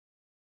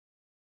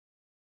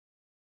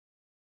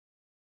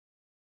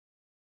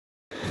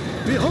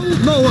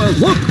Behold, Noah,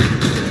 look!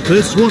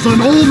 This was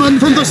an omen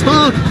from the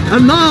start,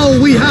 and now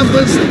we have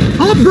this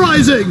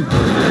uprising!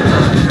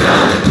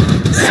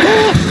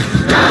 Stop!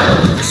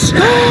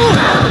 Stop!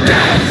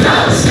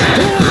 Stop this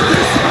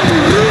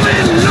unruly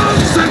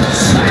nonsense!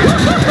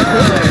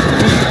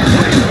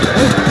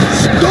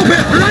 Stop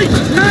it right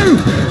now!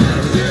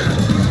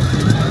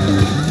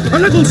 A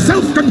little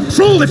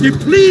self-control, if you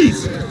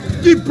please!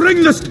 You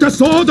bring this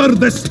disorder,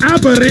 this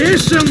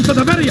aberration to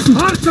the very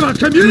heart of our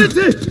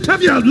community!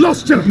 Have you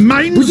lost your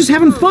mind? We're just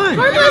having fun!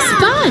 Harmless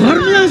fun!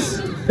 Harmless?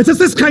 It is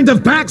this kind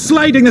of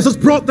backsliding that has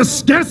brought the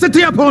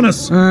scarcity upon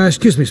us!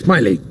 Excuse me,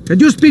 Smiley.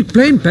 Could you speak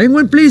plain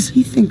penguin, please?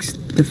 He thinks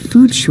the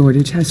food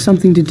shortage has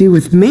something to do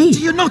with me. Do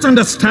you not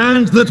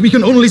understand that we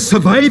can only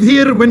survive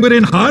here when we're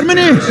in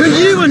harmony? When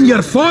you and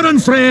your foreign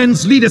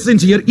friends lead us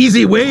into your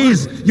easy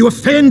ways, you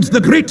offend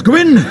the great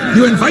Gwyn.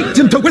 You invite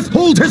him to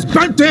withhold his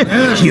bounty.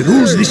 He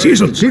rules the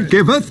seasons. He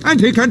giveth, and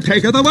he can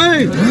take it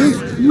away.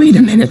 Wait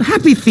a minute.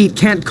 Happy Feet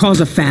can't cause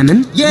a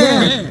famine.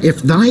 Yeah.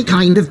 If thy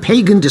kind of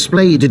pagan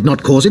display did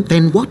not cause it,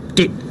 then what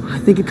did? I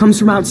think it comes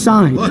from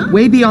outside,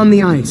 way beyond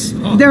the ice.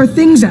 There are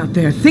things out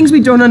there, things we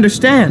don't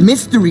understand.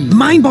 Mysteries.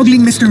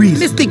 Mind-boggling mysteries.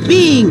 Mystic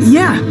beings.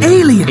 Yeah,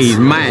 aliens. He's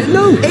mad.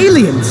 No,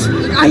 aliens.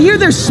 I hear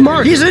they're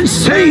smart. He's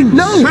insane.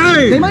 No,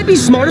 Hey! they might be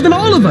smarter than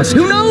all of us.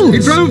 Who knows? He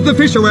drove the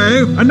fish away,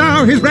 and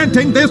now he's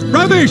renting this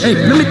rubbish. Hey,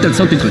 let me tell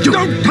something to you.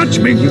 Don't touch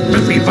me, you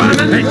filthy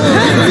vermin.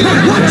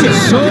 Watch it.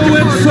 So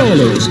it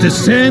follows.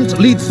 Dissent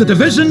leads to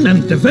division,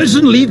 and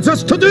division leads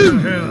us to doom.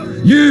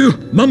 You,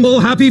 Mumble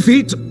Happy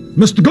Feet,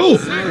 must go.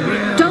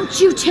 Don't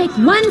you take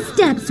one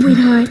step,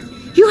 sweetheart.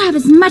 You have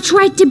as much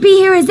right to be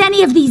here as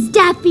any of these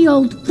daffy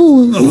old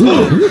fools.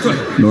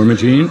 Norma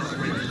Jean,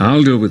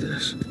 I'll deal with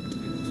this.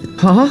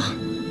 Huh?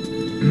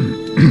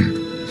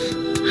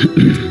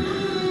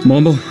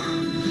 Mumble,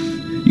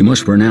 you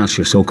must renounce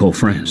your so-called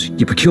friends,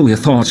 your peculiar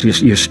thoughts,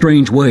 your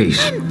strange ways.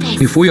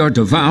 If we are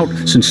devout,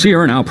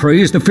 sincere in our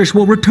praise, the fish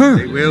will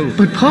return.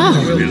 But Pa...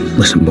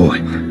 Listen, boy,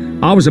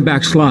 I was a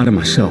backslider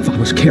myself. I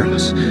was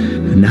careless.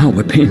 And now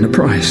we're paying the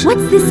price.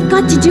 What's this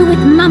got to do with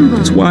Mumble?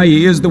 That's why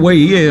he is the way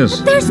he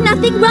is. There's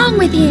nothing wrong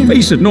with him.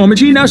 Face it, Norma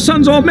Jean, our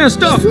son's all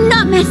messed up. He's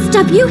not messed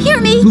up, you hear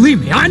me?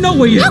 Believe me, I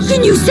know he is. How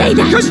can you say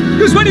that?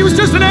 Because when he was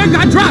just an egg,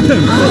 I dropped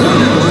him.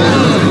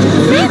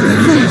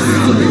 Princess!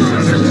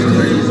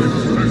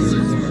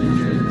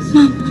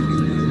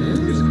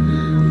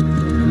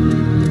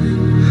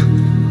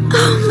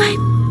 Oh, my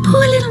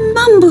poor little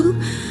Mumble.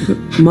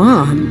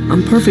 Ma,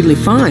 I'm perfectly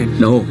fine.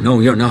 No,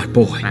 you're not,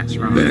 boy. That's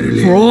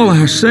right. For all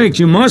our sakes,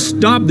 you must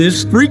stop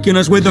this freaking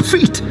us with the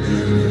feet.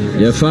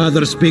 Your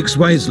father speaks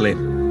wisely.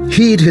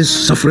 Heed his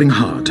suffering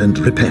heart and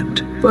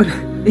repent. But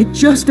it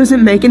just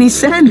doesn't make any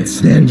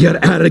sense. Then your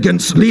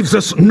arrogance leaves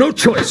us no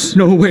choice.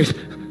 No, wait.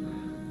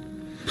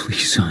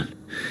 Please, son.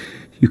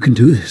 You can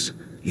do this.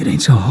 It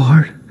ain't so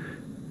hard.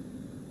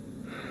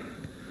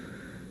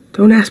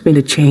 Don't ask me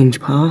to change,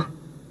 Pa.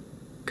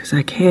 'Cause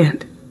I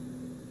can't.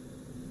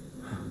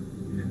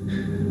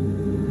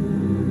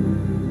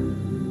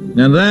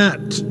 And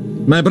that,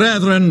 my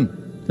brethren,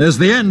 is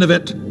the end of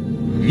it.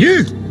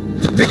 You,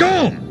 be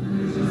gone!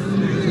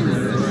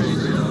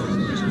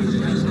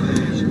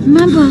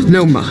 Mumble.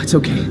 No, Ma, it's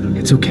okay.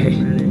 It's okay.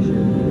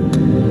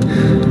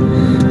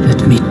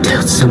 Let me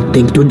tell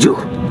something to you.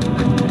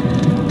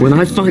 When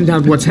I find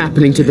out what's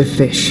happening to the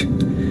fish,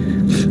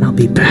 I'll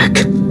be back.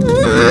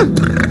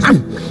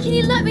 Can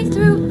you let me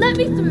through? Let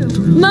me through.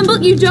 Mumble,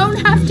 you don't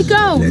have to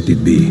go. Let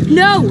it be.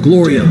 No.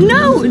 Gloria.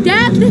 No,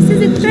 Dad, this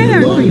isn't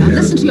fair. Gloria,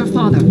 listen to your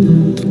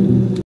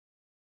father.